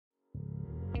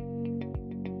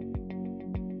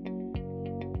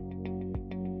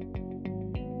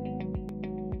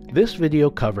This video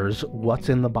covers what's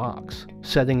in the box,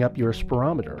 setting up your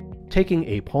spirometer, taking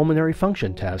a pulmonary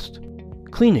function test,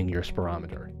 cleaning your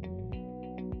spirometer.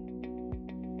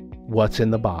 What's in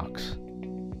the box?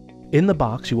 In the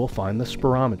box you will find the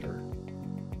spirometer,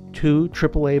 2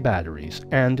 AAA batteries,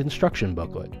 and instruction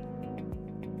booklet.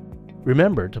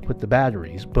 Remember to put the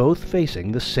batteries both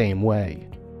facing the same way.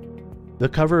 The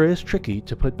cover is tricky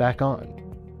to put back on.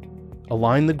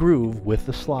 Align the groove with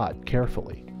the slot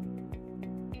carefully.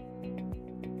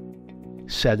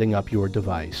 Setting up your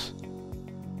device.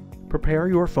 Prepare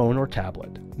your phone or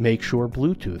tablet. Make sure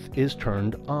Bluetooth is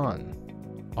turned on.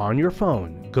 On your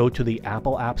phone, go to the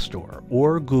Apple App Store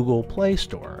or Google Play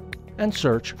Store and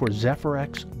search for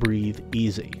ZEPHYRx Breathe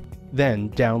Easy. Then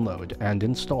download and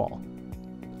install.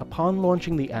 Upon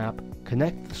launching the app,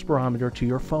 connect the spirometer to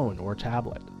your phone or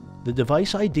tablet. The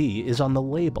device ID is on the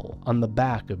label on the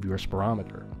back of your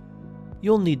spirometer.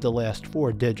 You'll need the last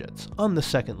 4 digits on the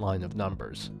second line of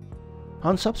numbers.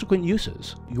 On subsequent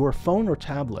uses, your phone or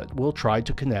tablet will try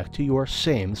to connect to your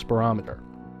same spirometer.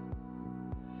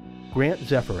 Grant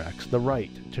ZEPHYRx the right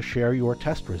to share your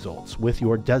test results with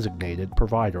your designated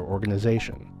provider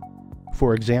organization.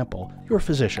 For example, your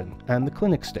physician and the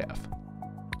clinic staff.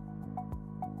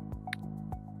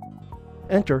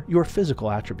 Enter your physical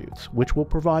attributes, which will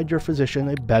provide your physician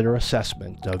a better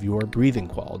assessment of your breathing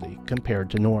quality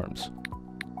compared to norms.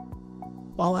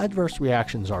 While adverse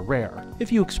reactions are rare,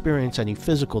 if you experience any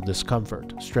physical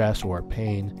discomfort, stress, or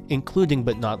pain, including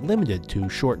but not limited to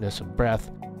shortness of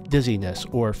breath, dizziness,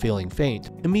 or feeling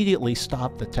faint, immediately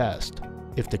stop the test.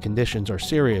 If the conditions are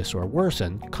serious or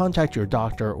worsen, contact your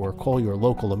doctor or call your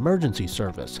local emergency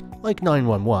service, like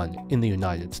 911 in the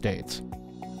United States.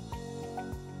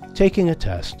 Taking a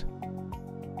test.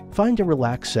 Find a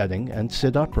relaxed setting and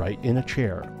sit upright in a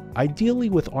chair, ideally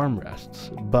with armrests,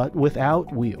 but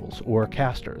without wheels or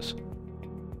casters.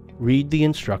 Read the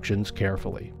instructions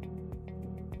carefully.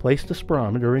 Place the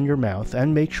spirometer in your mouth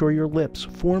and make sure your lips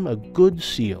form a good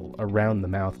seal around the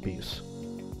mouthpiece.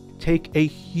 Take a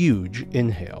huge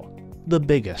inhale, the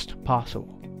biggest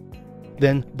possible.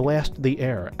 Then blast the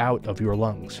air out of your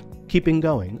lungs, keeping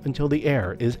going until the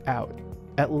air is out,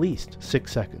 at least 6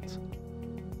 seconds.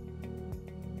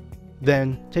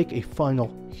 Then take a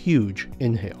final huge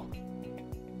inhale.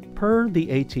 Per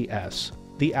the ATS,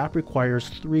 the app requires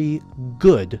 3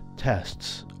 good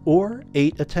tests, or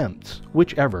 8 attempts,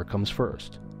 whichever comes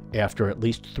first. After at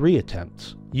least 3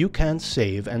 attempts, you can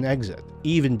save and exit,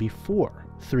 even before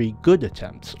 3 good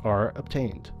attempts are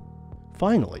obtained.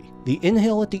 Finally, the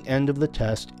inhale at the end of the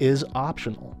test is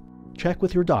optional. Check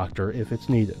with your doctor if it's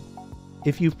needed.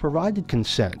 If you've provided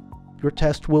consent, your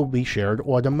test will be shared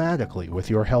automatically with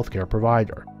your healthcare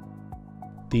provider.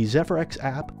 The ZEPHYRx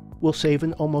app will save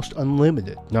an almost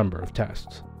unlimited number of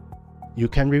tests. You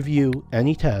can review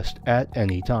any test at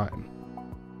any time.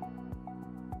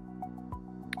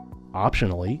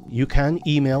 Optionally, you can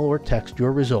email or text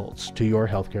your results to your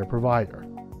healthcare provider.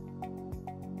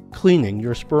 Cleaning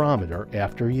your spirometer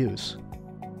after use.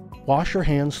 Wash your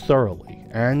hands thoroughly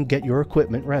and get your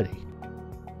equipment ready.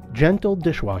 Gentle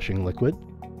dishwashing liquid,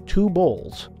 2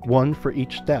 bowls, 1 for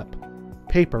each step,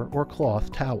 paper or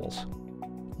cloth towels.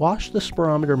 Wash the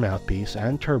spirometer mouthpiece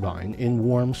and turbine in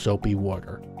warm soapy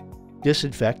water.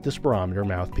 Disinfect the spirometer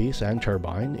mouthpiece and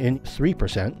turbine in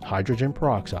 3% hydrogen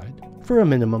peroxide for a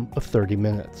minimum of 30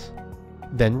 minutes.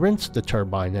 Then rinse the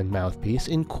turbine and mouthpiece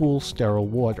in cool, sterile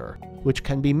water, which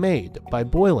can be made by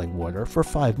boiling water for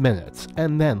 5 minutes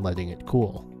and then letting it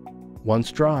cool.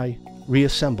 Once dry,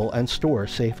 reassemble and store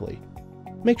safely.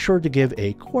 Make sure to give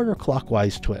a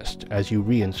quarter-clockwise twist as you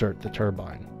reinsert the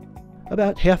turbine.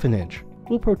 About ½ inch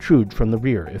will protrude from the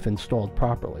rear if installed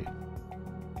properly.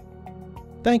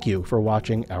 Thank you for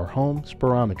watching our home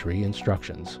spirometry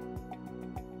instructions.